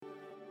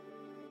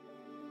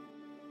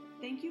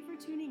Thank you for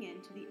tuning in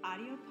to the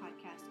audio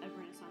podcast of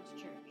Renaissance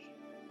Church,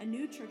 a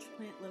new church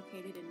plant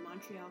located in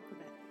Montreal,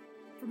 Quebec.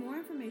 For more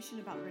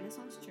information about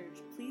Renaissance Church,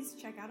 please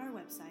check out our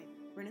website,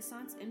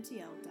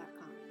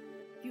 renaissancemtl.com.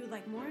 If you would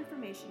like more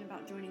information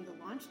about joining the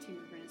launch team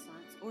of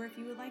Renaissance, or if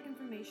you would like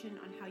information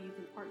on how you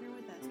can partner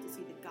with us to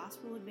see the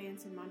gospel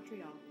advance in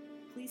Montreal,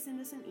 please send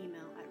us an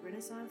email at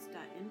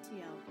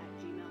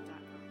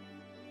renaissance.mtl@gmail.com.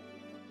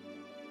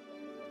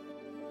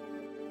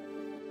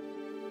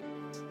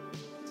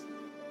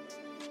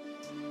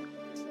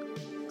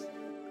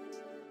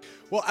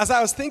 Well, as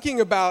I was thinking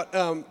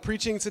about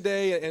preaching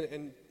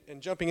today and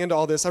jumping into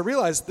all this, I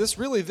realized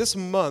this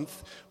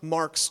month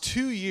marks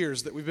 2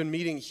 years that we've been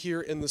meeting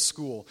here in the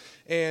school.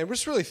 And we're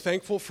just really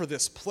thankful for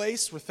this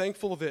place. We're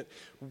thankful that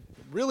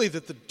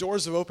the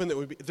doors have opened,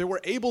 that we're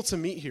able to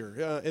meet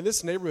here. In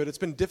this neighborhood, it's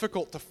been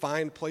difficult to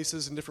find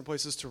places and different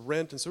places to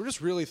rent. And so we're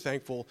just really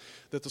thankful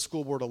that the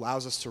school board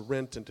allows us to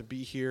rent and to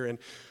be here. And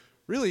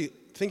really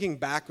thinking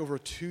back over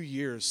 2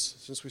 years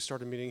since we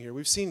started meeting here,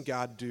 we've seen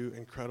God do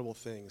incredible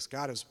things.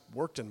 God has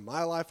worked in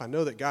my life. I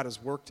know that God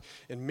has worked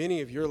in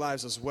many of your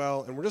lives as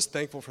well, and we're just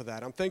thankful for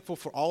that. I'm thankful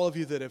for all of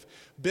you that have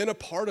been a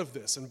part of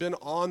this and been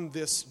on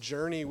this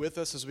journey with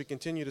us as we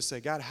continue to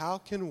say, God, how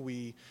can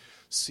we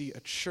see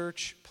a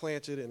church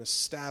planted and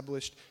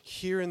established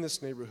here in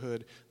this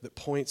neighborhood that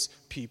points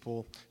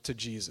people to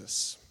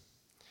Jesus?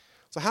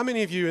 So how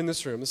many of you in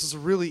this room, this is a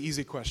really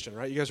easy question,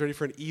 right? You guys ready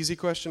for an easy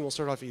question? We'll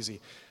start off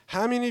easy.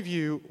 How many of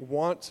you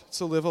want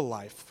to live a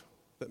life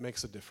that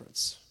makes a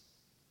difference?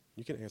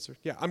 You can answer.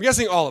 Yeah, I'm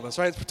guessing all of us,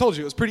 right? I told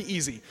you it was pretty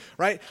easy,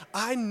 right?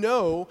 I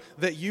know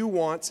that you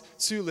want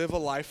to live a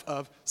life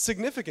of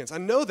significance. I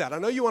know that. I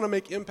know you want to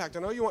make impact. I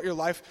know you want your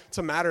life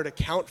to matter, to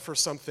count for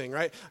something,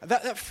 right?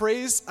 That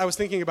phrase, I was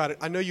thinking about it,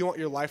 I know you want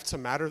your life to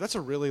matter. That's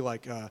a really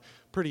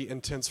pretty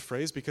intense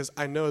phrase because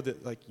I know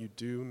that you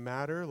do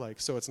matter,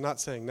 so it's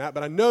not saying that,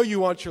 but I know you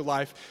want your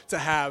life to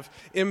have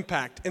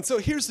impact. And so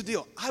here's the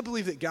deal. I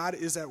believe that God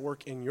is at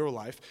work in your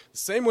life the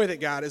same way that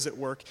God is at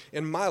work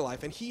in my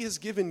life, and he has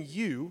given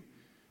you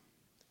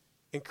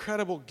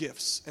incredible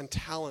gifts and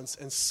talents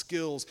and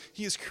skills.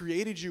 He has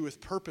created you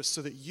with purpose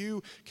so that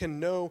you can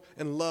know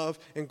and love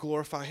and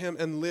glorify him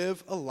and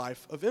live a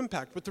life of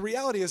impact. But the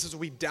reality is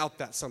we doubt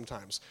that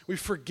sometimes. We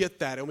forget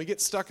that, and we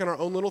get stuck in our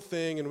own little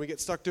thing, and we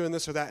get stuck doing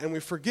this or that, and we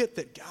forget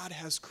that God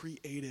has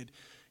created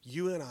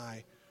you and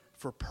I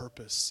for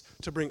purpose,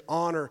 to bring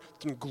honor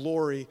and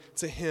glory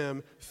to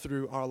him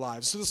through our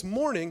lives. So this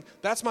morning,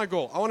 that's my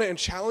goal. I want to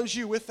challenge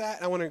you with that,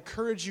 and I want to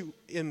encourage you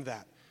in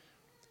that.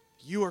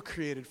 You are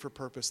created for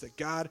purpose, that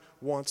God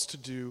wants to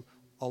do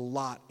a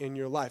lot in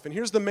your life. And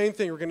here's the main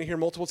thing we're going to hear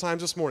multiple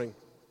times this morning.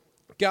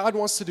 God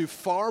wants to do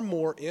far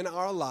more in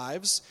our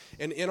lives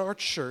and in our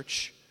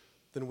church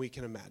than we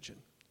can imagine.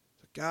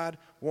 God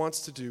wants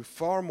to do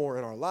far more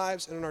in our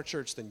lives and in our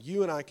church than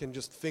you and I can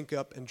just think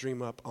up and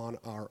dream up on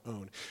our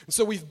own. And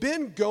so we've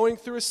been going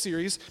through a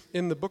series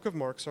in the book of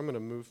Mark, so I'm going to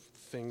move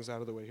things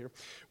out of the way here.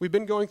 We've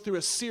been going through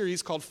a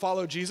series called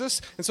Follow Jesus,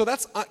 and so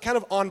that's kind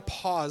of on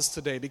pause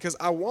today because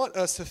I want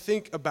us to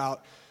think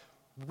about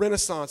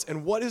Renaissance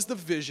and what is the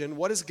vision,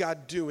 what is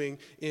God doing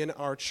in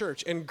our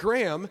church. And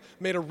Graham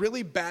made a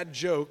really bad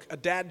joke, a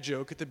dad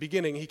joke at the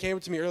beginning. He came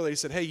up to me earlier, he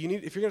said, hey,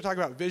 if you're going to talk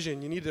about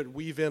vision, you need to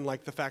weave in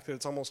the fact that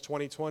it's almost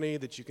 2020,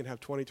 that you can have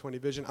 2020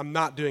 vision. I'm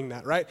not doing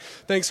that, right?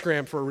 Thanks,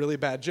 Graham, for a really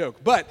bad joke.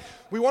 But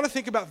we want to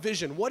think about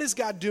vision. What is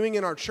God doing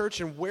in our church,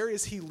 and where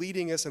is he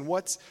leading us, and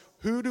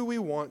who do we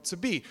want to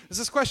be? This is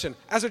this question.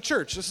 As a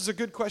church, this is a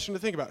good question to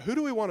think about. Who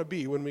do we want to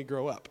be when we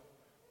grow up?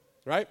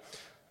 Right?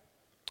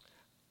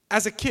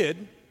 As a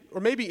kid, or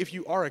maybe if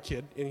you are a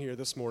kid in here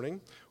this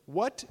morning,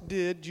 what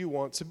did you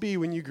want to be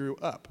when you grew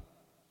up?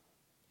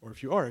 Or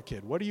if you are a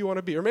kid, what do you want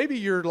to be? Or maybe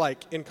you're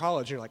in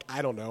college and you're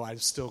I don't know, I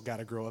still got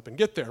to grow up and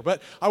get there.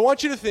 But I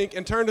want you to think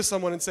and turn to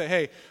someone and say,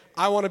 hey,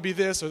 I want to be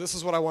this, or this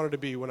is what I wanted to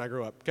be when I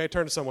grow up. Okay,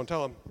 turn to someone,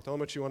 tell them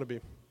what you want to be.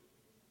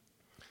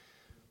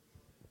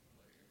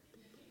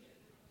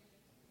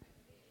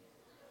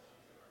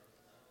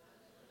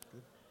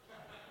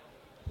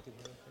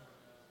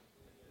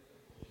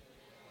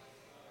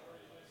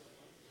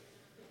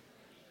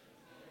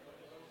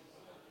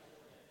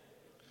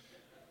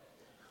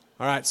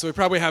 All right, so we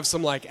probably have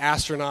some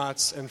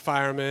astronauts and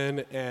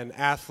firemen and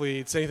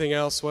athletes. Anything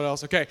else? What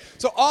else? Okay,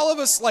 so all of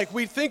us,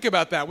 we think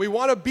about that. We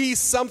want to be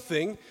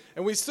something,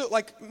 and we still,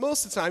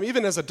 most of the time,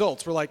 even as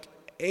adults, we're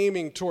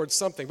aiming towards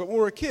something. But when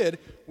we're a kid,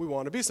 we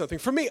want to be something.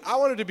 For me, I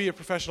wanted to be a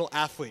professional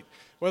athlete,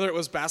 whether it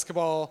was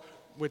basketball,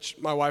 which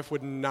my wife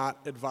would not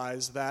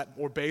advise that,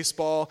 or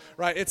baseball,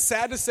 right? It's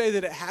sad to say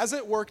that it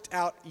hasn't worked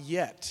out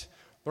yet,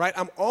 right?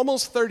 I'm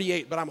almost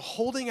 38, but I'm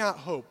holding out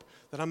hope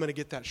that I'm going to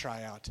get that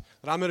tryout,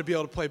 that I'm going to be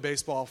able to play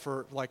baseball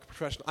for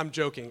professional. I'm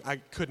joking. I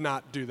could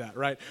not do that,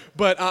 right?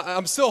 But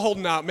I'm still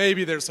holding out.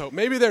 Maybe there's hope.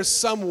 Maybe there's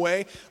some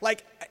way.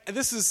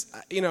 This is,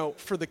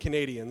 for the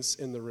Canadians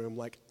in the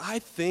room, I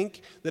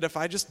think that if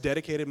I just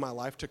dedicated my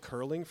life to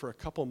curling for a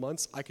couple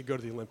months, I could go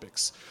to the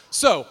Olympics.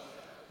 So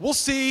we'll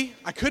see.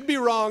 I could be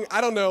wrong.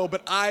 I don't know,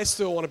 but I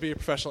still want to be a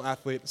professional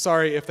athlete.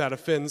 Sorry if that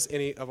offends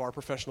any of our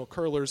professional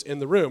curlers in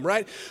the room,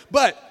 right?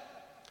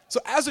 So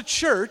as a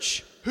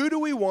church, who do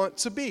we want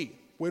to be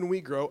when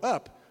we grow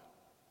up?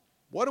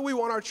 What do we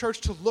want our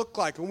church to look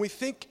like? When we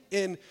think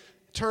in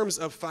terms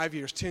of 5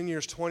 years, 10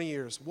 years, 20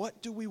 years,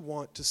 what do we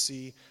want to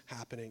see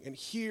happening? And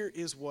here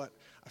is what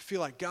I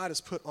feel like God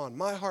has put on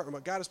my heart and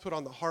what God has put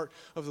on the heart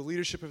of the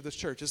leadership of this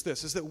church is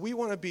that we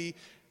want to be,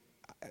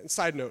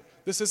 side note,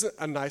 this isn't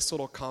a nice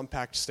little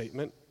compact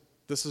statement.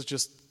 This is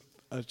just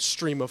a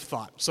stream of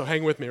thought. So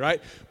hang with me,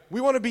 right?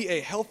 We want to be a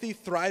healthy,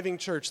 thriving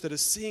church that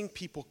is seeing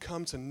people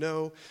come to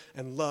know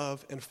and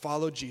love and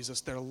follow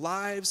Jesus, their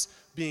lives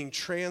being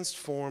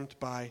transformed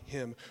by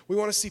him. We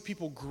want to see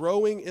people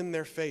growing in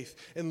their faith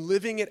and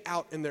living it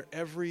out in their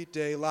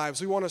everyday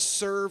lives. We want to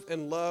serve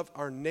and love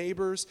our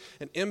neighbors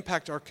and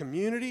impact our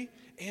community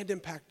and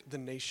impact the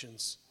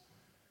nations.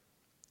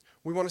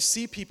 We want to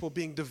see people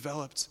being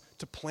developed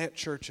to plant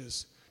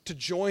churches, to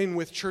join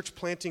with church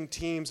planting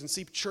teams and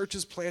see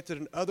churches planted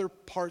in other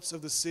parts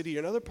of the city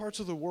and other parts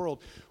of the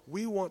world.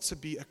 We want to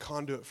be a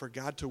conduit for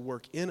God to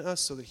work in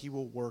us so that he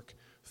will work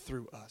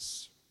through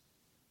us.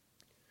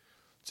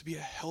 To be a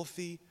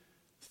healthy,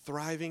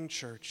 thriving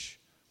church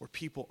where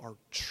people are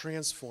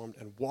transformed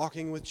and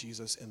walking with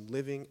Jesus and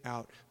living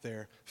out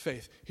their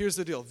faith. Here's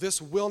the deal.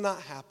 This will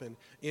not happen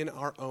in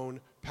our own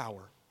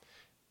power.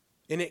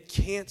 And it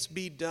can't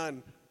be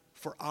done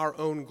for our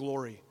own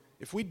glory.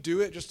 If we do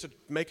it just to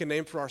make a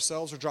name for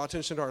ourselves or draw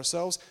attention to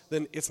ourselves,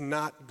 then it's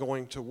not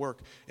going to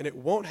work. And it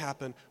won't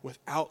happen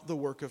without the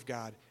work of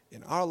God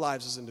in our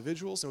lives as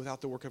individuals and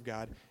without the work of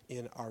God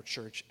in our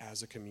church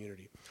as a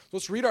community.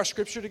 Let's read our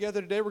scripture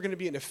together today. We're going to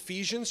be in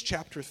Ephesians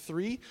chapter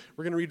 3.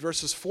 We're going to read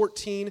verses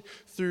 14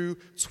 through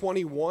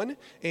 21.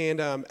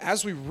 And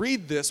as we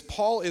read this,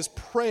 Paul is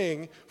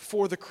praying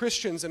for the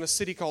Christians in a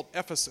city called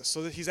Ephesus,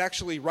 so that he's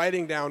actually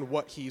writing down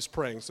what he's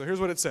praying. So here's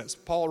what it says.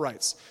 Paul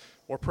writes,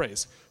 or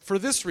prays, "For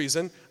this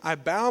reason, I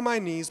bow my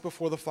knees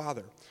before the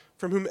Father,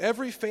 from whom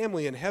every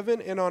family in heaven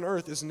and on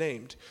earth is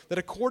named, that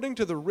according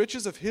to the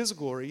riches of his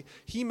glory,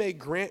 he may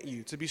grant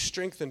you to be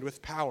strengthened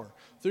with power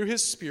through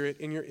his Spirit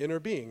in your inner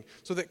being,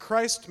 so that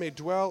Christ may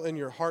dwell in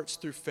your hearts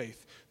through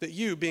faith, that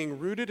you, being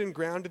rooted and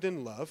grounded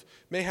in love,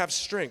 may have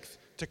strength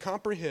to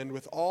comprehend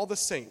with all the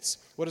saints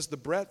what is the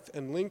breadth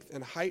and length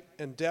and height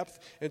and depth,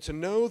 and to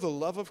know the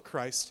love of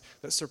Christ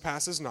that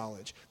surpasses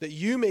knowledge, that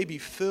you may be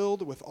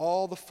filled with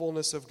all the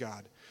fullness of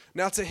God.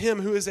 Now to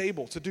him who is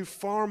able to do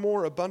far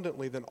more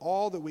abundantly than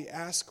all that we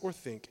ask or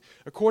think,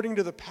 according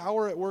to the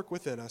power at work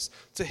within us,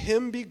 to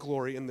him be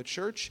glory in the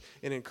church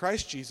and in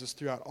Christ Jesus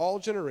throughout all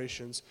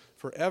generations,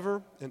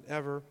 forever and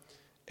ever.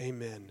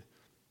 Amen."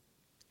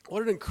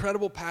 What an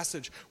incredible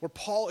passage where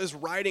Paul is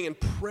writing and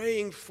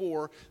praying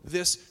for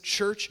this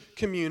church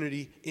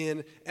community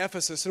in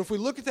Ephesus. And if we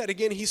look at that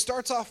again, he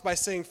starts off by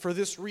saying, "For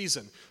this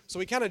reason." So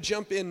we kind of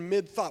jump in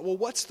mid-thought. Well,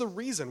 what's the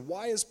reason?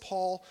 Why is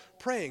Paul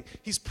praying?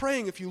 He's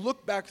praying, if you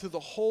look back through the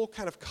whole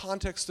kind of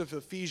context of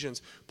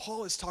Ephesians,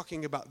 Paul is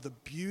talking about the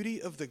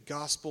beauty of the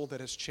gospel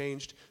that has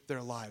changed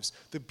their lives,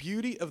 the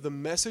beauty of the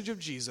message of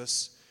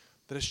Jesus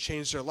that has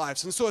changed their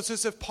lives. And so it's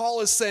as if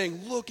Paul is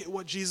saying, look at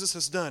what Jesus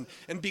has done.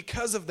 And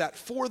because of that,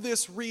 for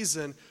this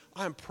reason,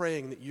 I'm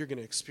praying that you're going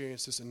to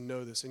experience this and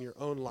know this in your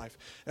own life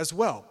as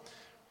well.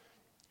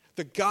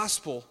 The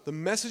gospel, the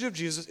message of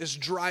Jesus, is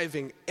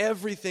driving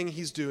everything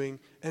he's doing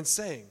and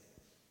saying.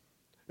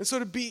 And so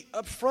to be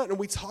upfront, and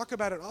we talk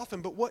about it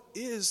often, but what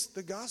is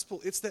the gospel?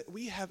 It's that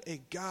we have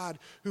a God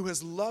who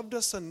has loved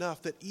us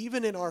enough that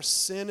even in our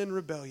sin and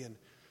rebellion,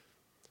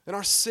 and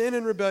our sin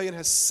and rebellion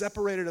has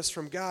separated us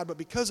from God, but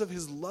because of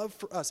his love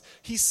for us,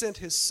 he sent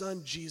his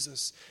son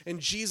Jesus. And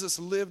Jesus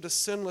lived a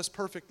sinless,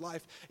 perfect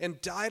life and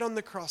died on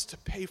the cross to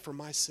pay for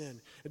my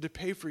sin and to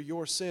pay for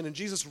your sin. And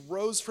Jesus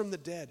rose from the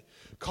dead,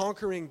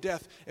 conquering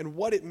death. And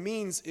what it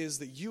means is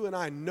that you and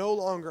I no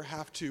longer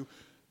have to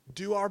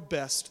do our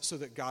best so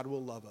that God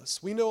will love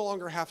us. We no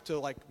longer have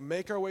to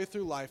make our way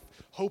through life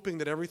hoping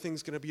that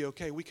everything's going to be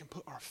okay. We can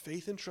put our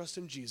faith and trust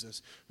in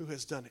Jesus, who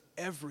has done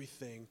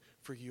everything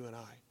for you and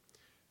I.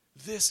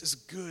 This is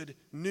good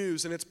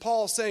news. And it's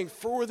Paul saying,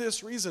 for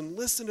this reason,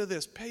 listen to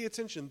this, pay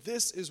attention.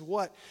 This is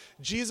what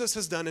Jesus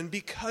has done. And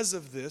because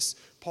of this,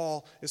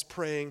 Paul is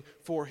praying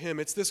for him.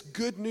 It's this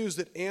good news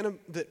that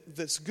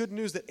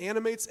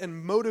animates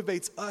and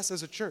motivates us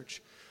as a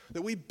church,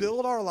 that we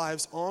build our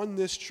lives on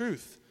this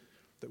truth,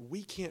 that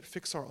we can't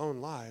fix our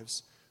own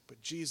lives,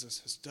 but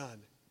Jesus has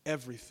done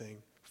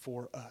everything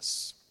for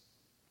us.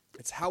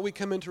 It's how we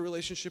come into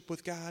relationship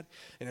with God,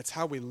 and it's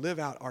how we live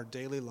out our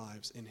daily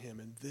lives in him.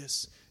 And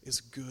this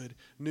is good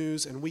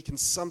news, and we can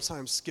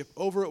sometimes skip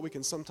over it. We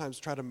can sometimes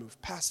try to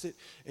move past it,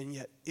 and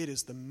yet it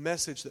is the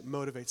message that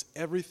motivates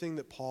everything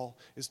that Paul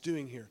is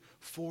doing here.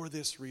 For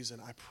this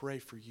reason, I pray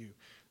for you,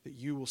 that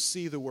you will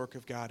see the work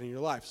of God in your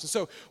life.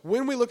 So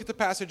when we look at the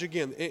passage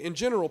again, in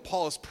general,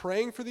 Paul is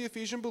praying for the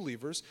Ephesian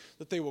believers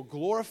that they will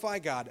glorify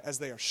God as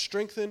they are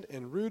strengthened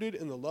and rooted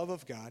in the love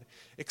of God,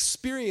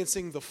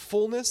 experiencing the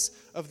fullness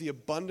of the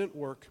abundant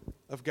work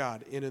of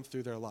God in and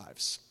through their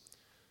lives.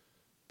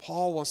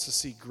 Paul wants to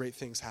see great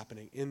things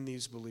happening in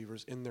these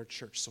believers, in their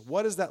church. So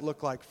what does that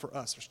look like for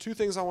us? There's two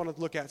things I want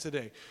to look at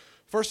today.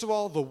 First of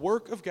all, the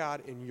work of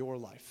God in your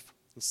life.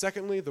 And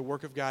secondly, the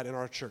work of God in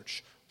our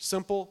church.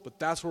 Simple, but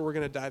that's where we're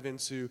going to dive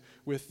into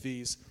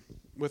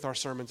with our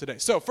sermon today.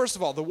 So first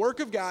of all, the work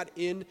of God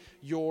in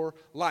your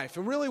life.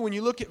 And really, when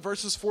you look at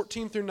verses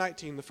 14 through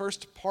 19, the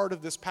first part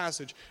of this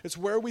passage, it's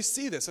where we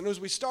see this. And as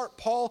we start,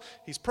 Paul,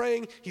 he's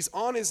praying, he's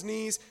on his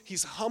knees,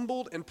 he's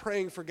humbled and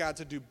praying for God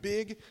to do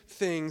big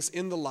things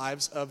in the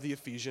lives of the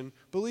Ephesian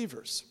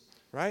believers,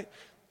 right?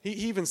 He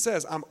even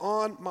says, I'm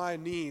on my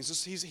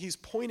knees. He's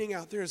pointing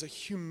out there is a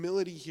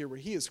humility here where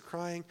he is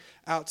crying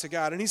out to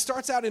God. And he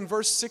starts out in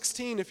verse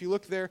 16, if you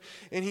look there,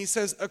 and he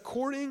says,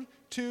 according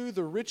to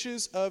the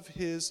riches of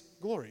his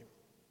glory.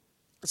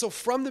 So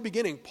from the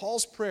beginning,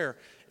 Paul's prayer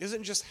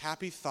isn't just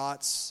happy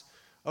thoughts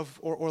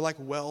or like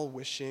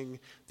well-wishing.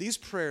 These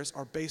prayers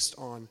are based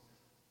on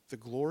the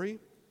glory,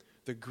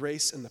 the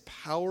grace, and the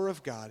power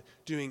of God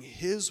doing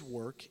his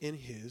work in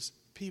his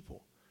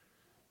people.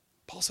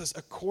 Paul says,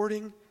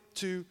 according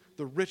to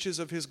the riches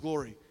of his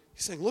glory.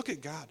 He's saying, look at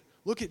God.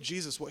 Look at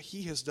Jesus, what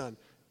he has done.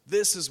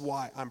 This is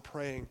why I'm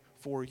praying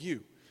for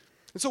you.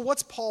 And so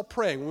what's Paul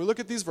praying? When we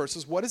look at these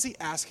verses, what is he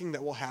asking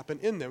that will happen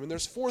in them? And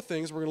there's four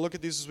things. We're going to look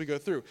at these as we go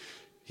through.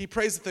 He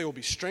prays that they will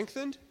be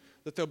strengthened,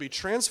 that they'll be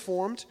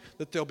transformed,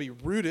 that they'll be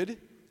rooted,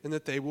 and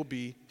that they will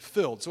be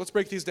filled. So let's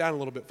break these down a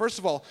little bit. First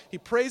of all, he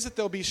prays that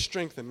they'll be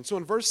strengthened. And so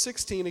in verse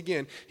 16,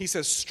 again, he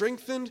says,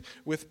 strengthened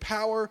with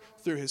power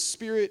through his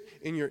Spirit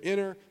in your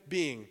inner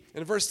being.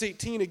 And in verse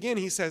 18, again,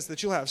 he says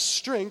that you'll have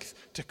strength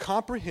to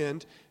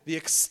comprehend the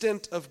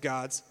extent of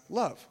God's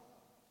love.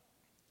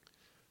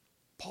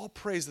 Paul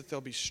prays that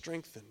they'll be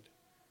strengthened.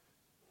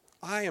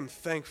 I am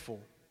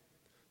thankful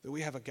that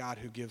we have a God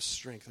who gives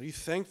strength. Are you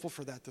thankful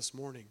for that this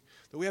morning?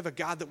 That we have a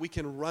God that we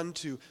can run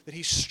to, that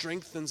he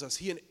strengthens us.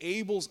 He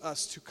enables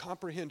us to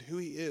comprehend who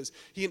he is.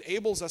 He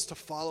enables us to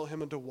follow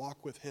him and to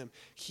walk with him.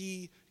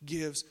 He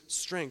gives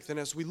strength. And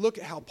as we look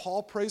at how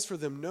Paul prays for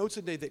them, know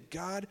today that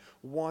God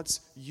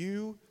wants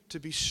you to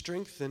be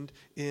strengthened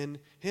in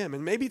him.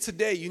 And maybe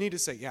today you need to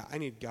say, yeah, I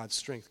need God's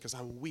strength because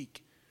I'm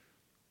weak.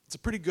 It's a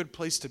pretty good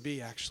place to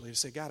be, actually, to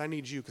say, God, I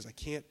need you because I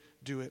can't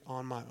do it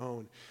on my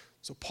own.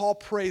 So Paul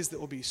prays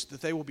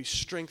that they will be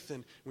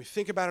strengthened. We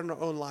think about it in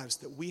our own lives,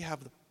 that we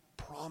have the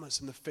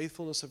promise and the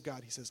faithfulness of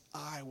God. He says,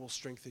 I will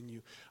strengthen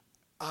you.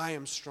 I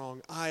am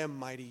strong. I am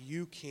mighty.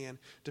 You can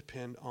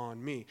depend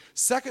on me.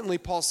 Secondly,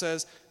 Paul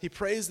says, he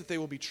prays that they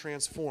will be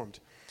transformed.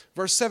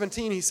 Verse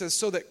 17, he says,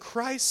 so that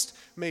Christ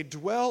may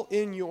dwell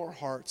in your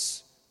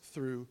hearts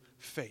through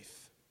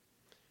faith.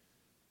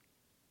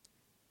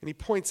 And he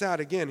points out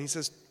again, he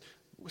says,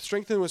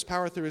 strengthen with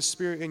power through his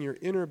Spirit in your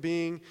inner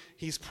being.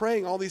 He's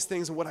praying all these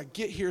things, and what I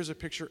get here is a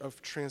picture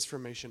of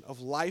transformation,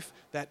 of life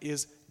that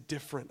is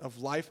different,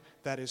 of life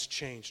that is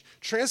changed.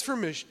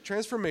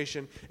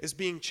 Transformation is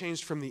being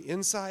changed from the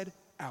inside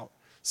out.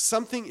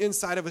 Something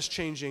inside of us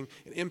changing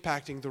and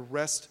impacting the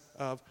rest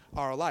of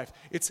our life.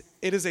 It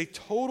is a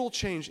total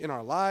change in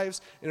our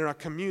lives and in our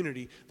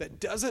community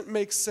that doesn't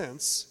make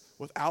sense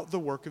without the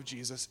work of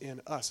Jesus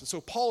in us. And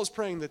so Paul is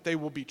praying that they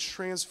will be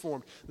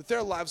transformed, that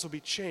their lives will be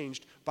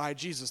changed by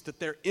Jesus, that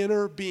their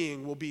inner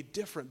being will be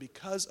different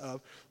because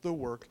of the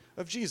work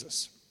of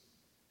Jesus.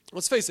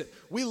 Let's face it,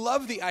 we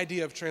love the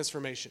idea of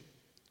transformation.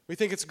 We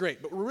think it's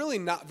great, but we're really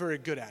not very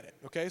good at it,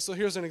 okay? So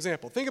here's an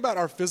example. Think about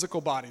our physical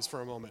bodies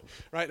for a moment,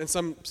 right? And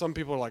some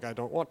people are like, I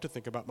don't want to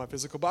think about my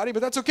physical body, but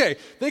that's okay.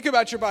 Think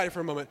about your body for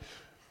a moment.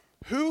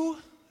 Who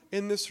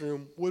in this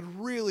room would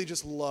really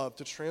just love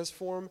to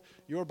transform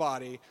your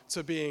body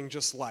to being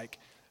just like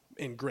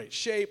in great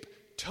shape,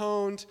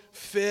 toned,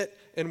 fit,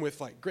 and with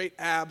like great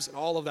abs and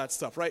all of that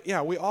stuff, right?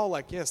 Yeah, we all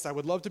like, yes, I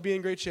would love to be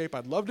in great shape.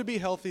 I'd love to be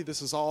healthy.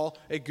 This is all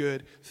a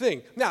good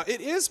thing. Now,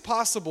 it is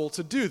possible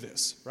to do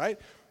this, right?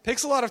 It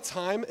takes a lot of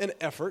time and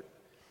effort.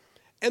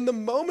 And the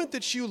moment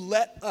that you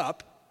let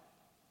up,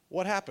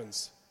 what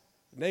happens?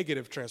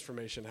 Negative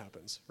transformation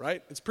happens,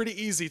 right? It's pretty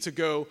easy to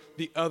go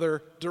the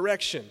other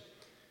direction.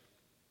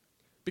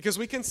 Because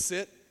we can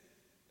sit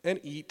and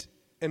eat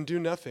and do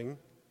nothing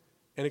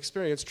and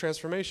experience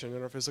transformation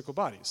in our physical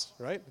bodies,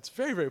 right? It's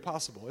very, very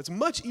possible. It's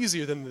much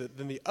easier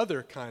than the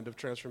other kind of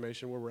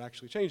transformation where we're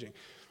actually changing.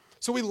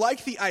 So we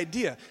like the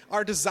idea.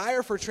 Our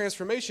desire for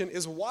transformation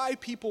is why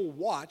people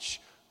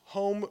watch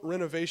home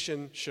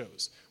renovation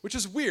shows, which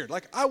is weird.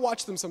 Like, I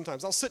watch them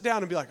sometimes. I'll sit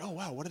down and be like, oh,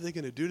 wow, what are they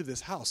going to do to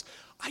this house?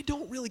 I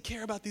don't really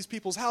care about these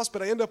people's house,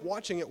 but I end up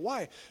watching it.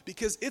 Why?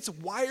 Because it's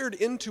wired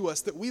into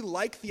us that we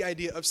like the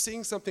idea of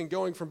seeing something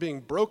going from being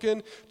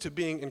broken to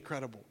being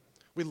incredible.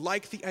 We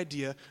like the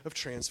idea of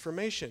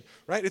transformation,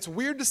 right? It's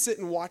weird to sit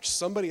and watch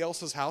somebody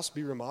else's house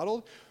be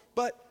remodeled,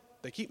 but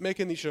they keep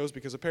making these shows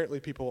because apparently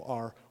people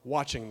are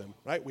watching them,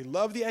 right? We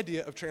love the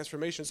idea of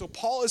transformation. So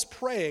Paul's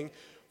prayer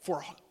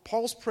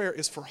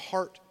is for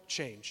heart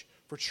change,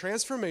 for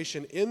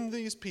transformation in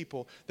these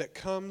people that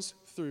comes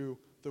through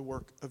the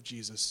work of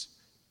Jesus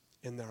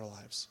in their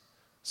lives.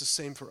 It's the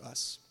same for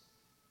us.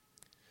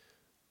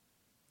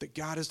 That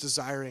God is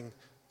desiring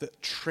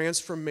that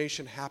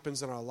transformation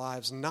happens in our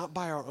lives, not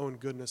by our own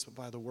goodness, but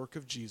by the work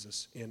of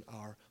Jesus in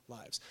our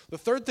lives. The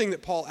third thing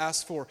that Paul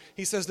asks for,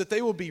 he says that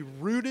they will be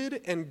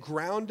rooted and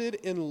grounded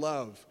in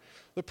love.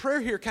 The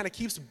prayer here kind of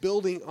keeps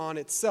building on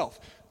itself,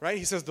 right?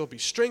 He says they'll be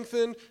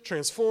strengthened,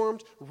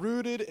 transformed,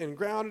 rooted, and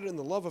grounded in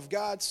the love of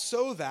God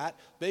so that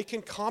they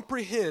can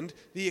comprehend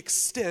the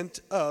extent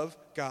of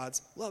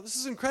God's love. This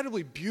is an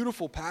incredibly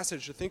beautiful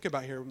passage to think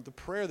about here, the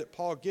prayer that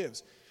Paul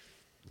gives.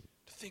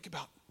 To think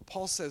about,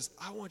 Paul says,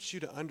 I want you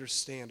to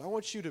understand. I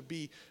want you to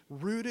be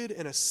rooted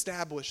and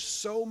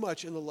established so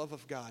much in the love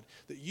of God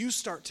that you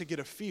start to get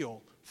a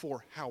feel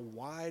for how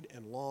wide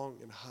and long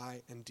and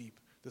high and deep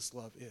this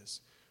love is.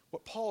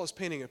 What Paul is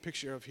painting a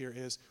picture of here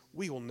is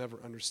we will never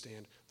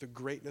understand the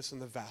greatness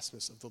and the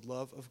vastness of the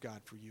love of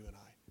God for you and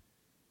I.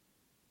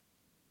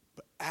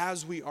 But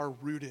as we are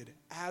rooted,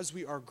 as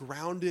we are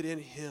grounded in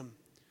Him,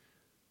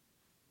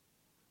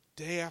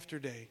 day after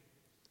day,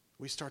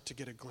 we start to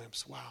get a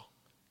glimpse. Wow,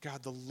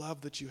 God, the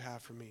love that you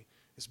have for me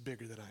is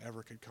bigger than I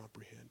ever could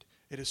comprehend.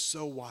 It is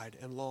so wide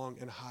and long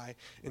and high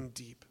and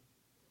deep.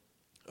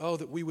 Oh,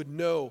 that we would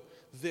know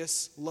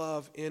this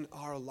love in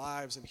our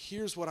lives. And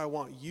here's what I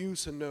want you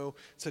to know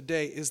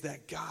today is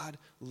that God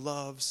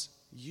loves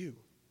you.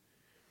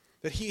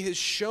 That He has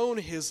shown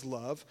His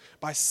love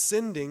by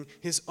sending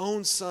His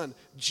own Son,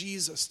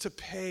 Jesus, to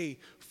pay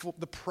for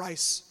the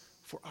price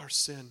for our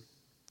sin.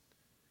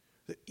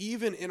 That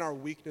even in our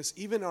weakness,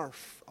 even our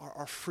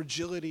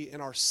fragility and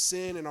our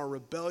sin and our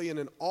rebellion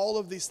and all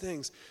of these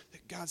things,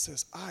 that God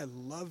says, I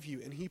love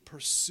you, and He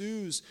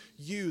pursues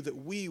you that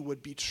we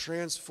would be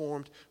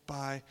transformed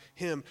by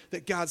Him.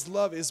 That God's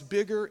love is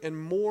bigger and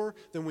more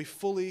than we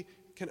fully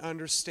can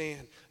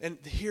understand. And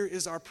here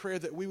is our prayer,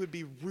 that we would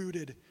be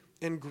rooted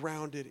and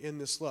grounded in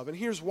this love. And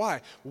here's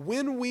why.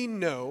 When we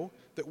know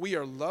that we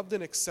are loved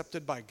and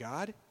accepted by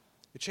God,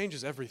 it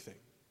changes everything.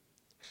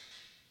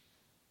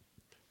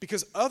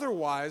 Because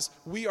otherwise,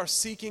 we are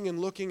seeking and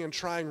looking and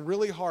trying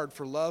really hard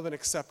for love and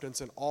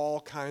acceptance and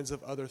all kinds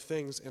of other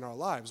things in our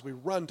lives. We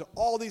run to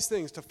all these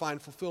things to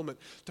find fulfillment,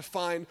 to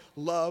find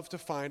love, to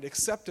find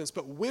acceptance.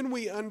 But when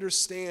we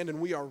understand and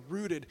we are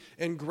rooted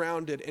and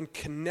grounded and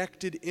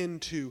connected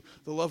into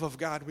the love of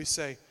God, we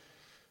say,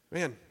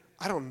 man,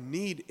 I don't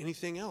need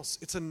anything else.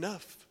 It's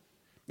enough.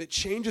 It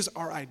changes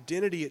our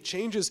identity.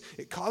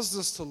 It causes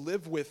us to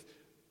live with,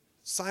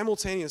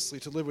 simultaneously,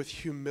 to live with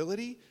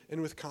humility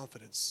and with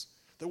confidence.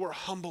 That we're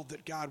humbled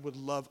that God would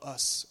love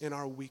us in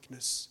our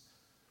weakness.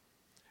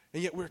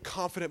 And yet we're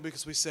confident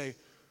because we say,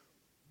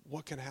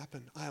 what can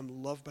happen? I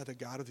am loved by the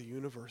God of the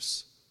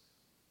universe.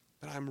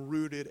 That I'm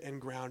rooted and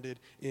grounded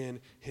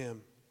in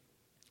Him.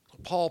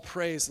 Paul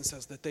prays and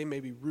says that they may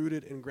be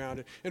rooted and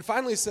grounded. And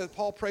finally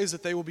Paul prays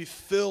that they will be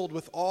filled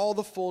with all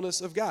the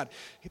fullness of God.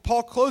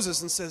 Paul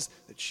closes and says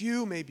that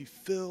you may be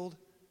filled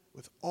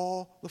with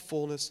all the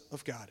fullness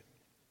of God.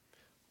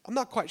 I'm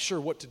not quite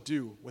sure what to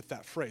do with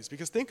that phrase,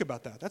 because think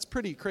about that. That's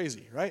pretty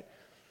crazy, right?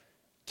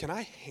 Can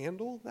I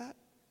handle that?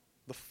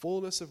 The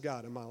fullness of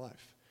God in my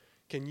life.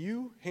 Can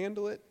you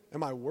handle it?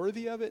 Am I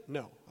worthy of it?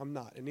 No, I'm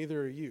not, and neither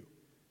are you.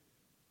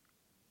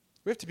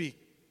 We have to be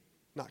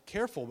not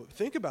careful, but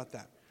think about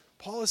that.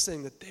 Paul is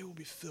saying that they will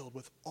be filled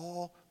with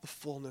all the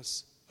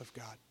fullness of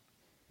God.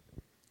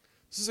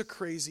 This is a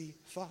crazy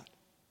thought,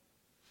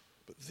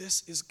 but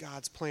this is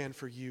God's plan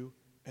for you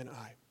and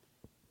I.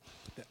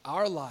 That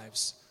our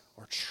lives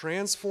are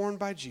transformed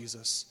by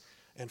Jesus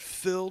and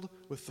filled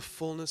with the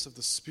fullness of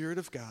the Spirit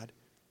of God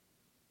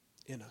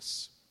in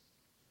us.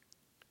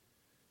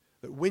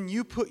 That when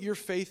you put your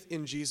faith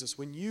in Jesus,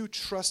 when you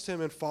trust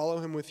Him and follow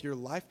Him with your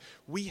life,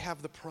 we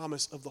have the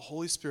promise of the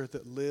Holy Spirit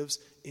that lives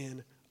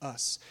in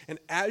us. And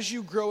as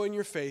you grow in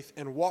your faith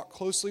and walk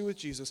closely with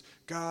Jesus,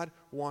 God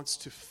wants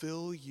to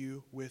fill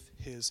you with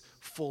His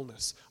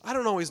fullness. I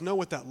don't always know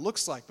what that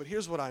looks like, but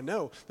here's what I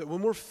know, that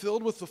when we're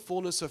filled with the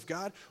fullness of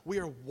God, we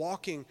are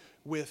walking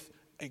with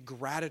a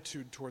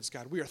gratitude towards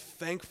God. We are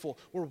thankful.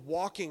 We're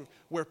walking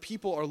where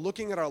people are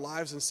looking at our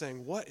lives and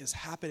saying, what is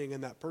happening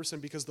in that person?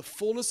 Because the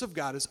fullness of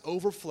God is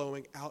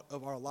overflowing out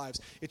of our lives.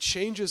 It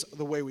changes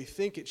the way we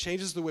think. It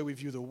changes the way we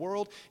view the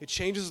world. It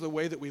changes the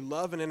way that we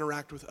love and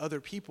interact with other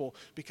people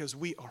because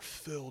we are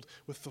filled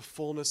with the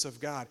fullness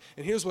of God.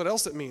 And here's what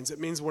else it means. It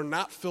means we're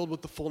not filled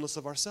with the fullness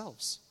of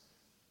ourselves.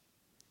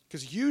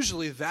 Because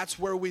usually that's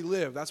where we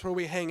live. That's where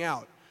we hang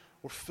out.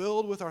 We're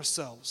filled with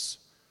ourselves.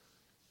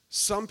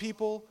 Some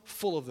people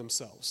full of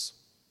themselves.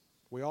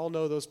 We all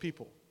know those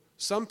people.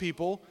 Some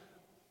people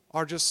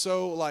are just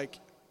so like,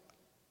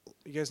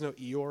 you guys know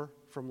Eeyore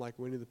from like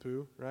Winnie the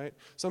Pooh, right?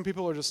 Some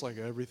people are just like,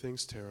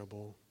 everything's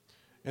terrible.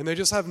 And they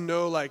just have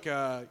no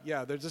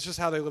that's just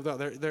how they live out.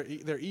 They're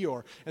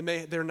Eeyore. And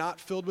they're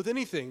not filled with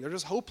anything. They're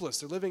just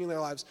hopeless. They're living in their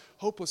lives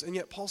hopeless. And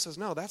yet Paul says,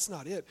 no, that's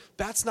not it.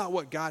 That's not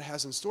what God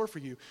has in store for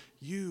you.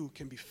 You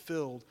can be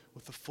filled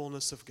with the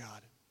fullness of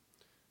God.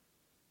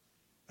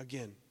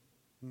 Again,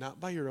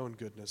 not by your own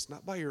goodness,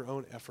 not by your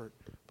own effort,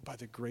 but by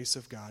the grace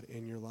of God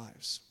in your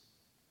lives.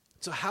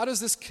 So how does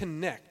this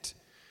connect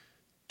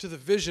to the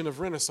vision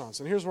of Renaissance.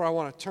 And here's where I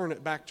want to turn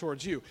it back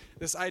towards you.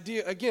 This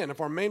idea, again, of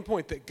our main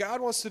point, that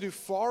God wants to do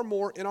far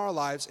more in our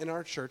lives, in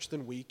our church,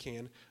 than we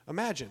can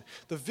imagine.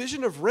 The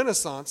vision of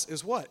Renaissance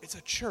is what? It's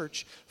a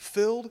church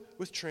filled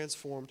with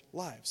transformed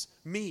lives.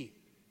 Me,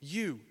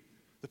 you,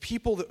 the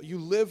people that you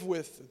live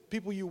with, the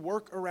people you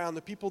work around,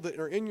 the people that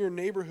are in your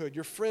neighborhood,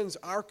 your friends,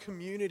 our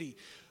community.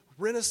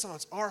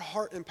 Renaissance, our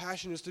heart and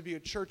passion is to be a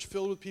church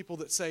filled with people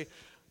that say,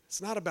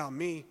 it's not about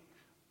me.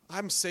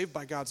 I'm saved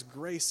by God's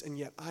grace, and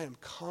yet I am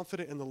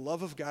confident in the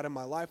love of God in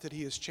my life, that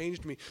he has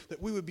changed me,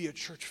 that we would be a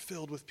church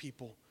filled with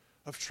people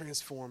of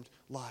transformed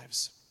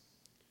lives.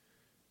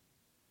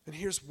 And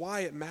here's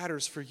why it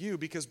matters for you,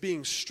 because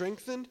being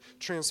strengthened,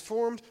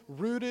 transformed,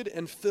 rooted,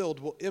 and filled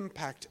will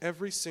impact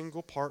every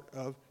single part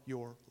of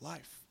your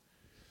life.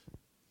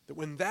 That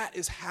when that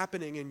is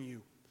happening in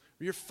you,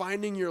 you're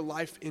finding your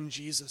life in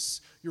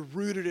Jesus, you're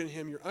rooted in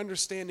him, you're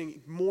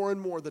understanding more and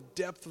more the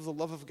depth of the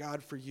love of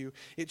God for you,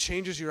 it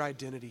changes your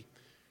identity,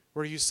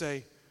 where you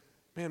say,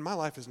 man, my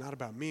life is not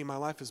about me, my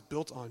life is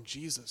built on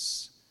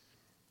Jesus.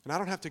 And I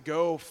don't have to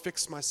go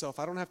fix myself,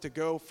 I don't have to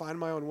go find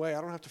my own way, I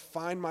don't have to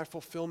find my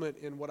fulfillment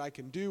in what I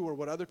can do or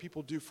what other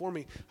people do for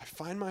me. I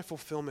find my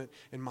fulfillment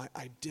in my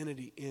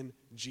identity in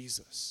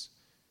Jesus.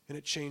 And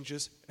it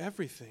changes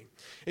everything.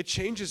 It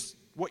changes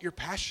what you're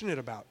passionate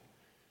about.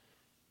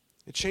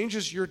 It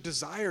changes your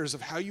desires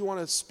of how you want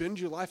to spend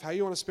your life, how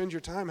you want to spend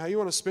your time, how you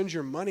want to spend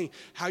your money,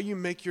 how you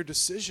make your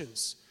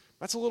decisions.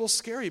 That's a little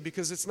scary,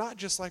 because it's not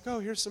just like, oh,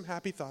 here's some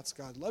happy thoughts,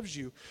 God loves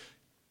you.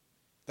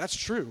 That's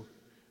true.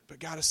 But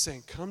God is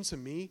saying, come to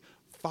me,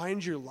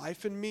 find your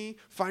life in me,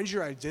 find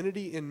your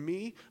identity in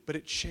me, but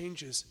it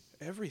changes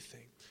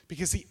everything.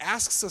 Because he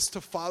asks us to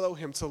follow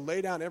him, to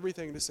lay down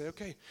everything and to say,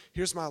 okay,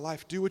 here's my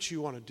life, do what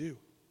you want to do.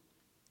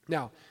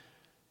 Now,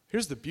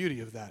 here's the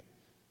beauty of that.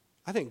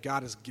 I think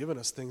God has given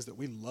us things that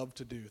we love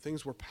to do,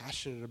 things we're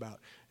passionate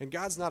about. And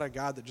God's not a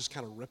God that just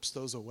kind of rips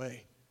those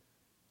away.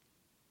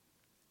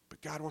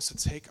 But God wants to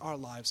take our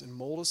lives and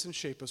mold us and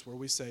shape us where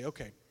we say,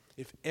 okay,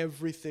 if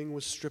everything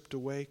was stripped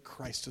away,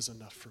 Christ is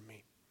enough for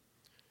me.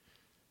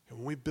 And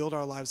when we build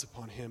our lives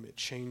upon him, it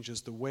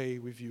changes the way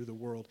we view the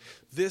world.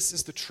 This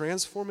is the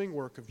transforming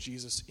work of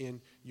Jesus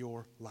in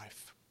your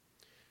life.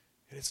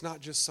 And it's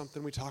not just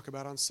something we talk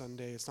about on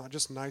Sunday. It's not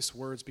just nice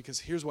words, because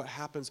here's what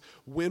happens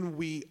when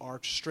we are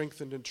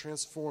strengthened and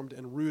transformed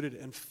and rooted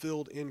and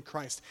filled in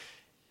Christ.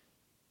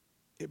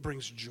 It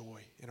brings joy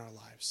in our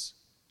lives.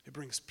 It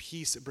brings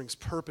peace. It brings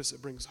purpose.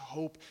 It brings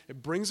hope.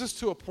 It brings us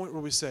to a point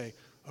where we say,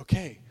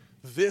 okay,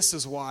 this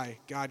is why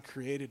God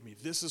created me.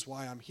 This is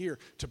why I'm here,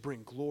 to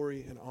bring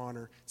glory and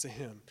honor to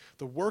him.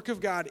 The work of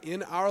God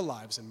in our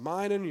lives, and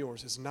mine and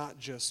yours, is not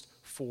just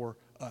for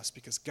us,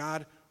 because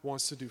God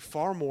wants to do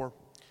far more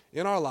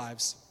in our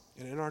lives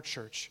and in our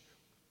church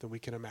than we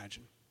can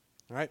imagine.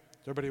 All right?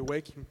 Is everybody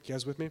awake? You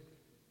guys with me?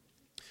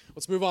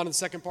 Let's move on to the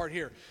second part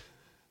here.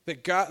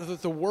 That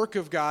the work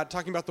of God,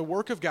 talking about the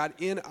work of God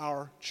in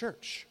our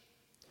church.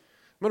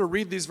 I'm going to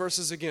read these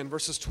verses again,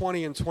 verses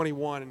 20 and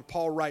 21. And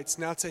Paul writes,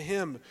 now to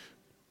him,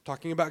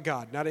 talking about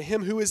God, now to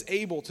him who is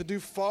able to do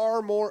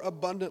far more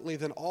abundantly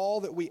than all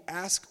that we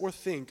ask or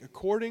think,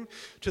 according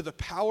to the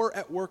power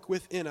at work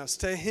within us,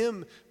 to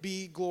him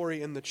be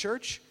glory in the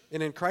church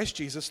and in Christ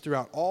Jesus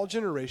throughout all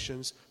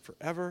generations,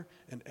 forever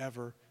and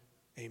ever.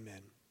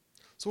 Amen.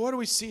 So what do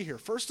we see here?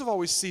 First of all,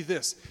 we see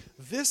this.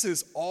 This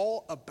is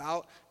all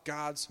about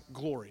God's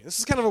glory. This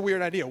is kind of a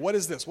weird idea. What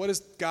is this? What is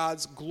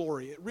God's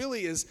glory? It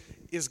really is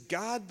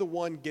God the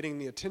one getting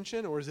the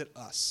attention, or is it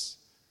us?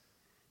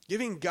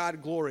 Giving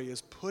God glory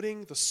is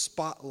putting the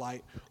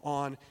spotlight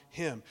on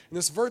him. And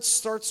this verse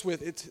starts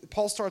with,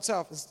 Paul starts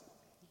out,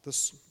 I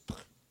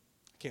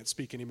can't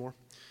speak anymore.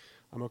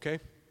 I'm okay?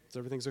 So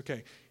everything's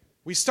okay.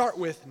 We start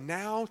with,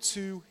 now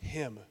to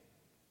him.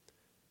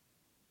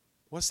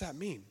 What's that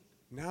mean?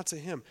 Now to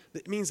him.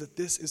 That means that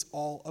this is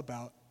all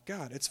about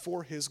God. It's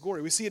for his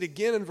glory. We see it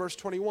again in verse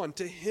 21.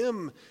 To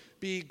him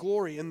be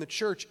glory in the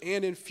church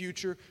and in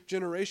future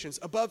generations.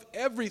 Above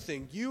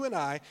everything, you and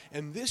I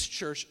and this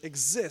church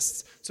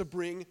exists to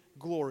bring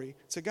glory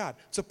to God,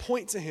 to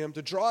point to him,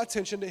 to draw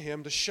attention to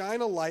him, to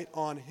shine a light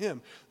on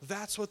him.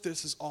 That's what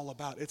this is all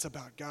about. It's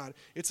about God.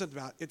 It's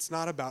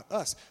not about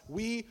us.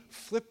 We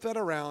flip that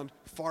around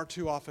far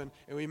too often,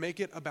 and we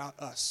make it about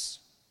us.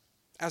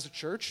 As a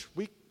church,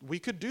 we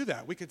could do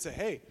that. We could say,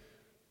 hey,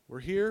 we're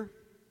here.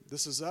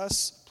 This is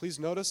us. Please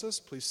notice us.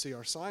 Please see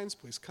our signs.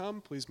 Please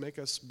come. Please make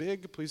us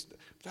big. Please.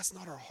 That's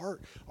not our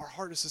heart. Our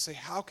heart is to say,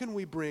 how can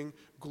we bring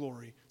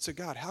glory to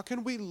God? How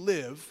can we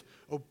live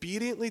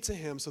obediently to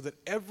him so that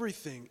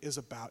everything is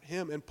about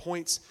him and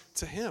points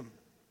to him?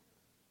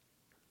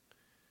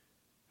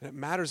 And it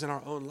matters in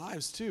our own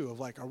lives too, of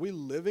like, are we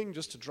living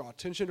just to draw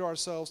attention to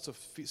ourselves,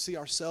 to see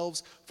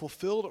ourselves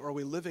fulfilled, or are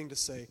we living to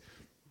say,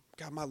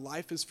 God, my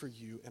life is for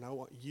you, and I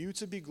want you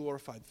to be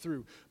glorified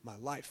through my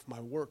life, my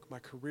work, my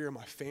career,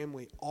 my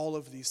family, all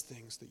of these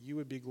things, that you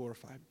would be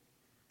glorified.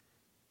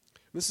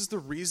 This is the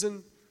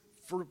reason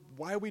for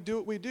why we do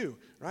what we do,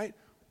 right?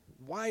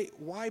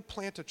 Why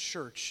plant a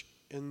church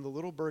in the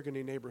Little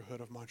Burgundy neighborhood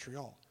of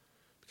Montreal?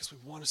 Because we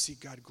want to see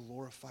God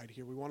glorified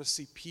here. We want to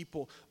see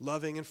people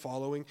loving and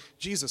following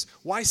Jesus.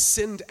 Why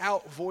send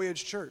out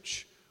Voyage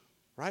Church?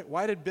 Right?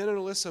 Why did Ben and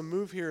Alyssa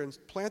move here and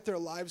plant their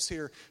lives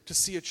here to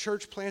see a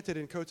church planted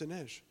in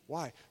Cotonej?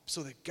 Why?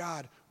 So that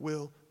God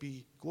will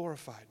be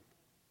glorified.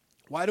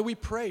 Why do we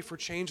pray for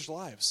changed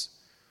lives?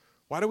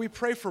 Why do we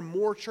pray for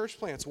more church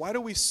plants? Why do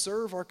we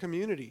serve our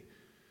community?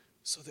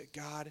 So that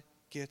God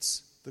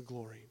gets the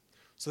glory.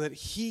 So that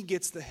he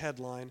gets the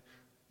headline.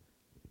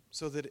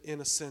 So that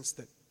in a sense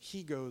that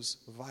he goes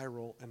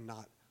viral and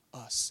not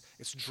us.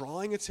 It's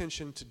drawing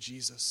attention to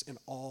Jesus in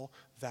all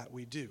that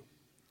we do.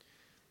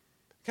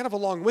 Kind of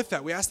along with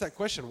that, we asked that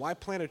question, why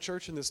plant a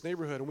church in this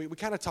neighborhood? And we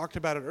kind of talked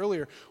about it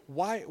earlier.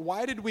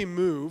 Why did we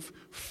move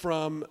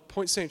from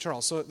Point St.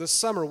 Charles? So this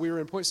summer we were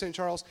in Point St.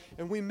 Charles,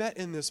 and we met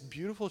in this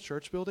beautiful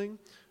church building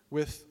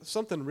with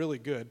something really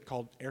good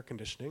called air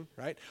conditioning,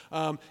 right?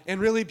 And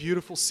really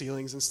beautiful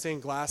ceilings and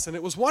stained glass, and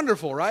it was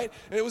wonderful, right?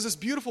 And it was this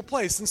beautiful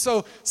place. And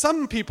so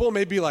some people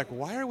may be like,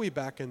 why are we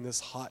back in this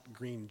hot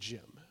green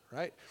gym,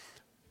 right?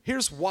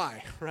 Here's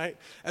why, right?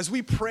 As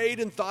we prayed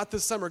and thought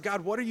this summer,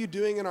 God, what are you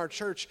doing in our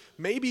church?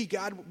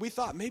 We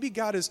thought maybe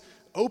God is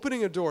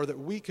opening a door that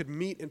we could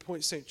meet in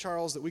Point St.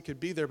 Charles, that we could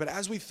be there. But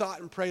as we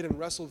thought and prayed and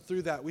wrestled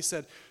through that, we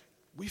said,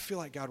 we feel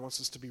like God wants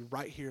us to be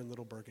right here in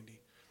Little Burgundy.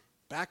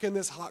 Back in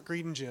this hot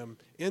green gym,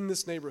 in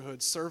this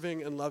neighborhood,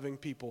 serving and loving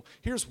people.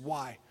 Here's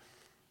why.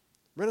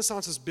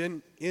 Renaissance has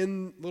been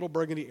in Little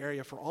Burgundy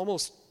area for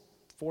almost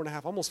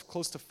 4.5, almost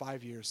close to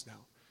 5 years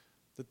now.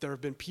 That there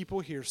have been people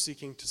here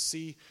seeking to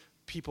see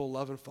people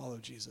love and follow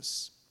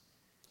Jesus.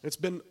 It's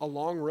been a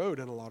long road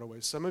in a lot of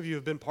ways. Some of you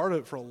have been part of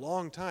it for a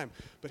long time.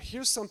 But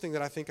here's something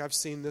that I think I've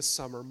seen this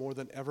summer more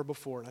than ever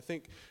before. And I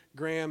think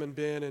Graham and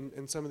Ben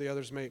and some of the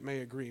others may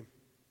agree.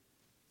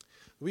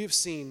 We have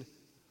seen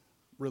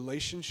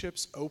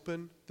relationships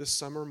open this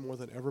summer more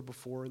than ever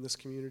before in this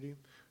community.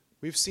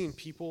 We've seen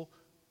people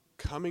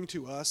coming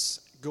to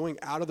us, going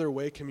out of their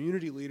way,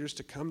 community leaders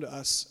to come to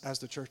us as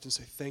the church and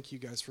say, thank you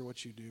guys for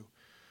what you do.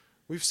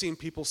 We've seen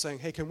people saying,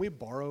 hey, can we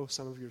borrow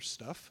some of your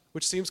stuff?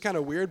 Which seems kind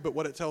of weird, but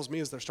what it tells me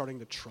is they're starting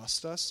to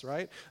trust us,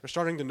 right? They're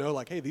starting to know,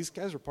 like, hey, these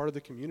guys are part of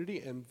the community,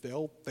 and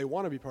they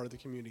want to be part of the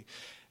community.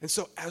 And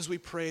so as we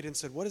prayed and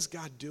said, what is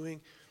God doing?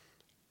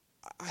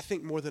 I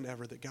think more than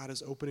ever that God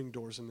is opening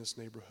doors in this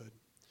neighborhood,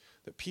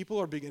 that people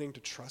are beginning to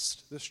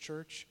trust this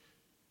church.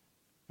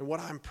 And what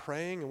I'm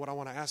praying and what I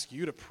want to ask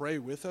you to pray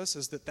with us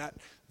is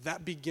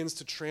that begins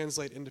to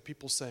translate into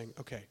people saying,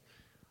 okay,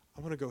 I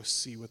want to go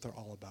see what they're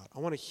all about. I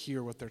want to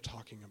hear what they're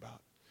talking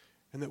about.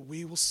 And that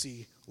we will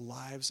see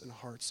lives and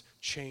hearts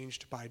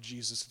changed by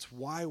Jesus. It's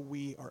why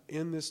we are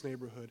in this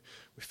neighborhood.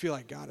 We feel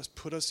like God has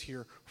put us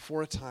here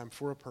for a time,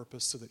 for a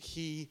purpose, so that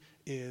he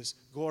is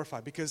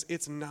glorified. Because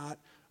it's not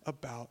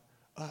about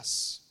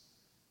us.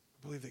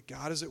 I believe that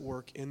God is at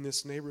work in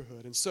this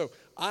neighborhood. And so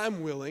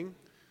I'm willing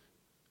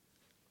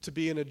to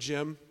be in a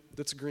gym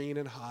that's green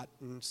and hot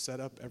and set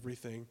up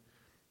everything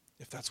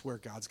if that's where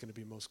God's going to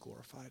be most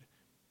glorified.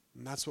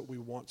 And that's what we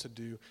want to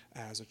do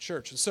as a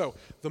church. And so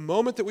the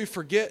moment that we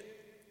forget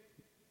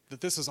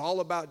that this is all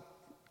about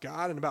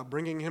God and about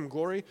bringing him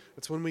glory,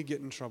 that's when we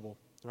get in trouble,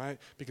 right?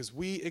 Because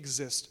we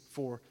exist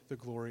for the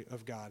glory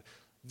of God.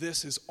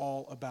 This is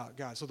all about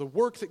God. So the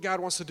work that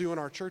God wants to do in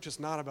our church is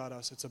not about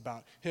us, it's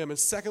about him. And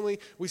secondly,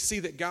 we see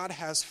that God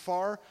has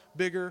far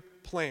bigger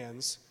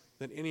plans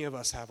than any of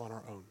us have on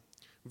our own.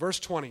 Verse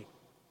 20.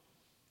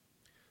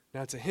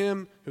 Now to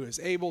him who is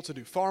able to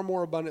do far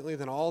more abundantly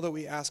than all that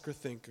we ask or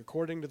think,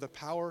 according to the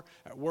power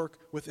at work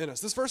within us.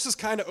 This verse is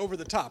kind of over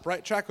the top,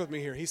 right? Track with me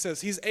here. He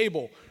says he's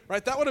able,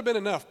 right? That would have been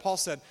enough. Paul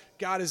said,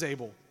 God is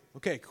able.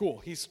 Okay,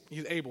 cool. He's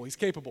able. He's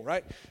capable,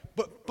 right?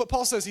 But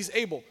Paul says he's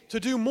able to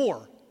do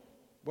more.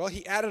 Well,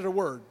 he added a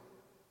word,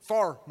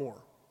 far more,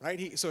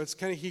 right? So it's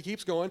kind of, he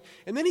keeps going.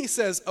 And then he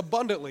says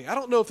abundantly. I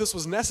don't know if this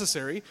was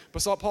necessary,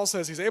 but Paul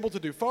says he's able to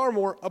do far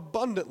more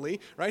abundantly,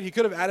 right? He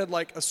could have added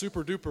like a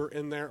super duper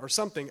in there or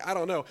something. I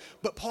don't know.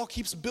 But Paul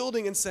keeps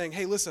building and saying,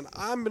 hey, listen,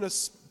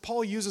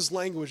 Paul uses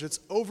language that's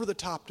over the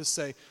top to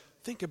say,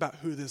 think about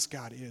who this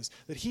God is,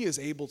 that he is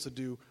able to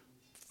do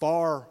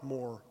far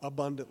more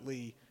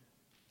abundantly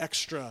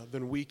extra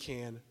than we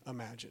can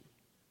imagine.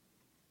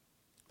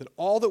 That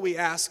all that we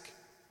ask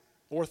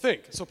or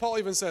think. So Paul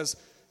even says,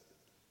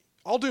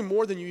 I'll do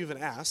more than you even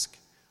ask.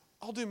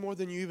 I'll do more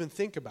than you even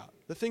think about.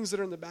 The things that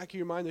are in the back of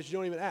your mind that you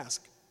don't even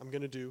ask, I'm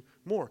going to do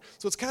more.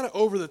 So it's kind of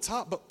over the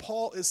top, but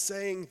Paul is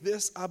saying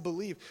this, I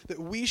believe, that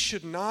we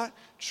should not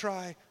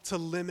try to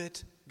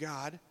limit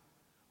God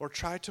or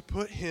try to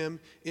put him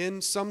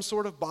in some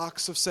sort of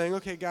box of saying,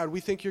 okay, God, we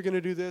think you're going to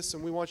do this,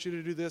 and we want you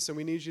to do this, and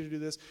we need you to do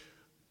this.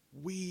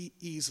 We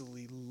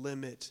easily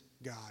limit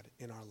God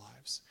in our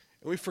lives.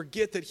 And we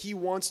forget that he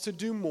wants to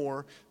do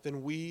more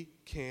than we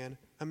can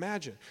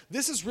imagine.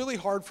 This is really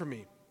hard for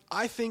me.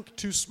 I think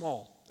too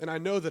small, and I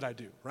know that I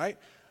do, right?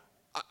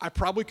 I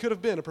probably could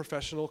have been a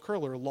professional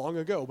curler long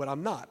ago, but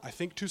I'm not. I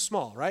think too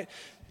small, right?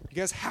 You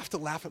guys have to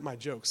laugh at my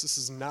jokes. This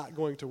is not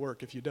going to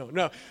work if you don't.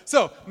 No,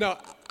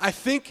 I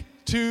think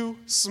too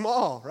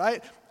small,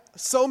 right?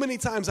 So many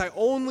times I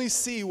only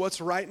see what's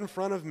right in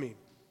front of me.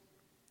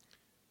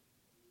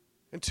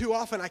 And too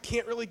often I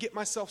can't really get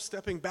myself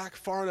stepping back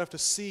far enough to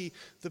see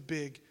the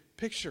big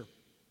picture.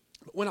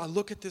 But when I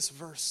look at this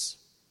verse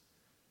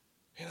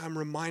and I'm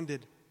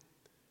reminded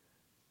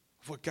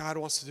of what God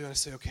wants to do, and I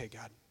say, okay,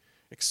 God,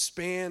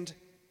 expand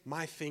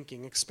my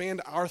thinking,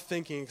 expand our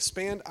thinking,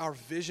 expand our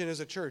vision as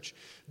a church.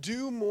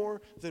 Do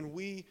more than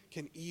we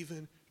can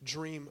even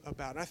dream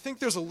about. And I think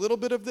there's a little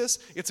bit of this.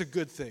 It's a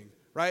good thing,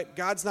 right?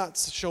 God's not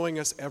showing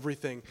us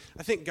everything.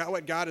 I think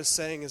what God is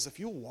saying is, if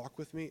you'll walk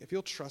with me, if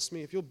you'll trust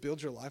me, if you'll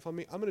build your life on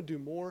me, I'm going to do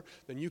more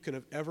than you can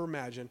have ever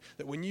imagined.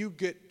 That when you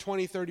get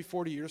 20, 30,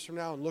 40 years from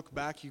now and look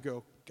back, you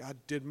go, God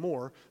did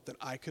more than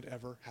I could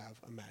ever have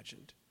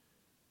imagined.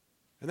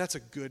 And that's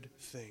a good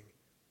thing.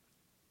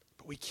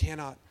 But we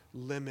cannot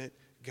limit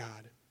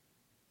God.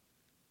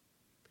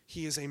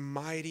 He is a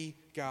mighty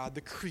God,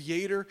 the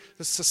creator,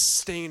 the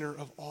sustainer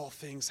of all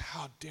things.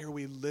 How dare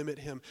we limit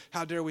him?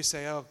 How dare we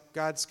say, oh,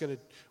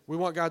 we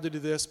want God to do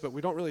this, but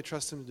we don't really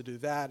trust him to do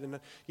that. And,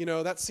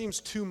 that seems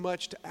too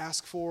much to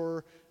ask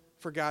for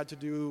God to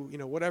do,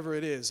 whatever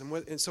it is.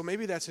 And so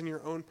maybe that's in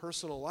your own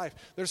personal life.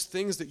 There's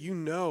things that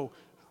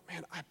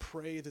man, I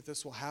pray that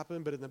this will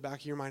happen, but in the back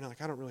of your mind,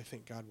 I don't really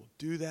think God will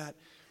do that.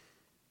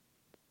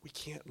 We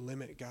can't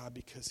limit God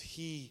because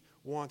he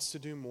wants to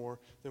do more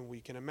than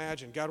we can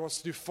imagine. God wants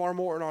to do far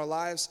more in our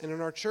lives and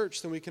in our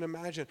church than we can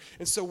imagine.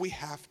 And so we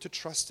have to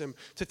trust him,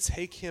 to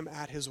take him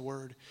at his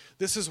word.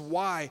 This is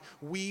why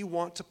we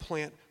want to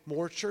plant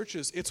more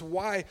churches. It's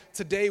why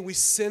today we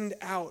send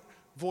out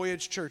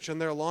Voyage Church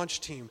and their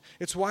launch team.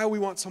 It's why we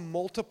want to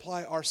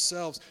multiply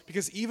ourselves,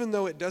 because even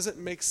though it doesn't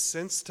make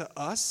sense to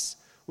us,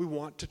 we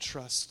want to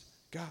trust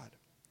God.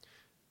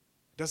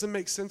 It doesn't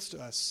make sense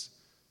to us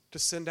to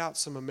send out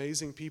some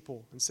amazing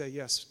people and say,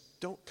 yes,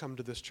 don't come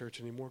to this church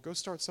anymore. Go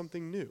start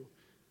something new.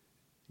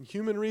 And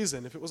human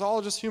reason, if it was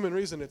all just human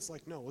reason, it's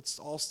like, no, let's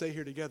all stay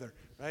here together,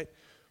 right?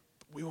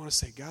 But we want to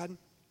say, God,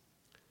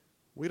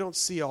 we don't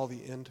see all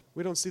the end.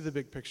 We don't see the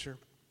big picture.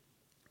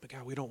 But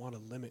God, we don't want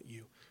to limit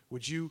you.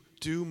 Would you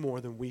do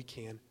more than we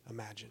can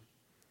imagine?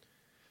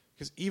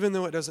 Because even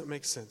though it doesn't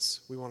make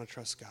sense, we want to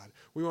trust God.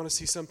 We want to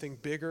see something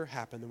bigger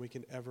happen than we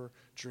can ever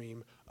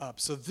dream up.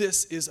 So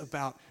this is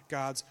about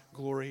God's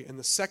glory. And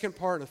the second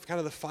part, kind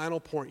of the final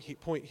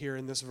point here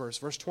in this verse,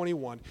 verse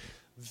 21,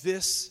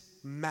 this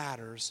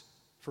matters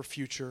for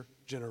future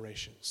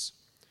generations.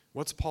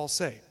 What's Paul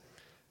say?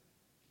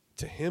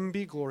 To him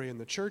be glory in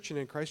the church and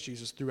in Christ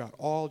Jesus throughout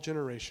all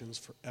generations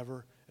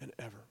forever and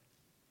ever.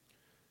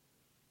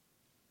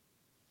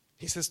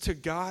 He says, to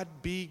God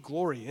be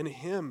glory in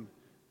him.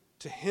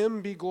 To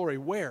him be glory.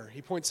 Where?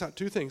 He points out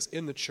two things: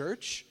 in the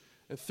church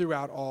and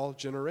throughout all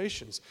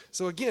generations.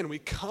 So again, we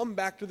come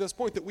back to this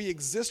point that we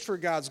exist for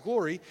God's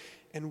glory,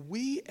 and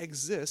we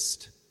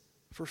exist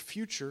for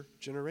future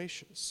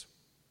generations.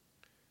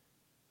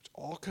 Which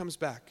all comes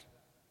back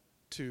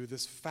to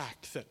this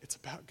fact that it's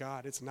about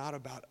God. It's not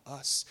about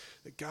us.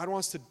 That God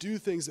wants to do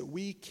things that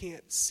we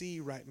can't see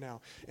right now.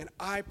 And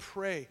I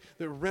pray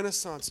that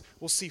Renaissance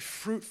will see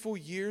fruitful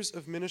years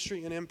of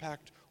ministry and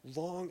impact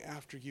long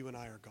after you and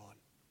I are gone.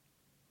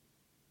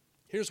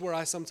 Here's where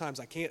I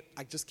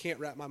just can't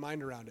wrap my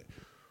mind around it.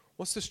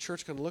 What's this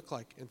church going to look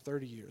like in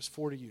 30 years,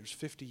 40 years,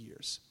 50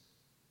 years?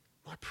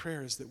 My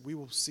prayer is that we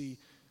will see,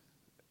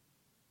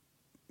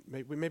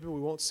 maybe we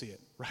won't see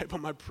it, right?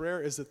 But my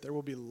prayer is that there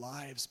will be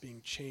lives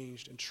being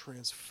changed and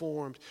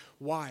transformed.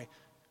 Why?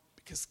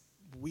 Because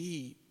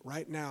we,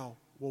 right now,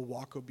 will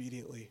walk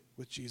obediently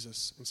with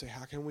Jesus and say,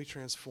 how can we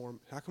transform?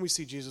 How can we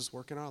see Jesus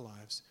work in our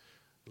lives?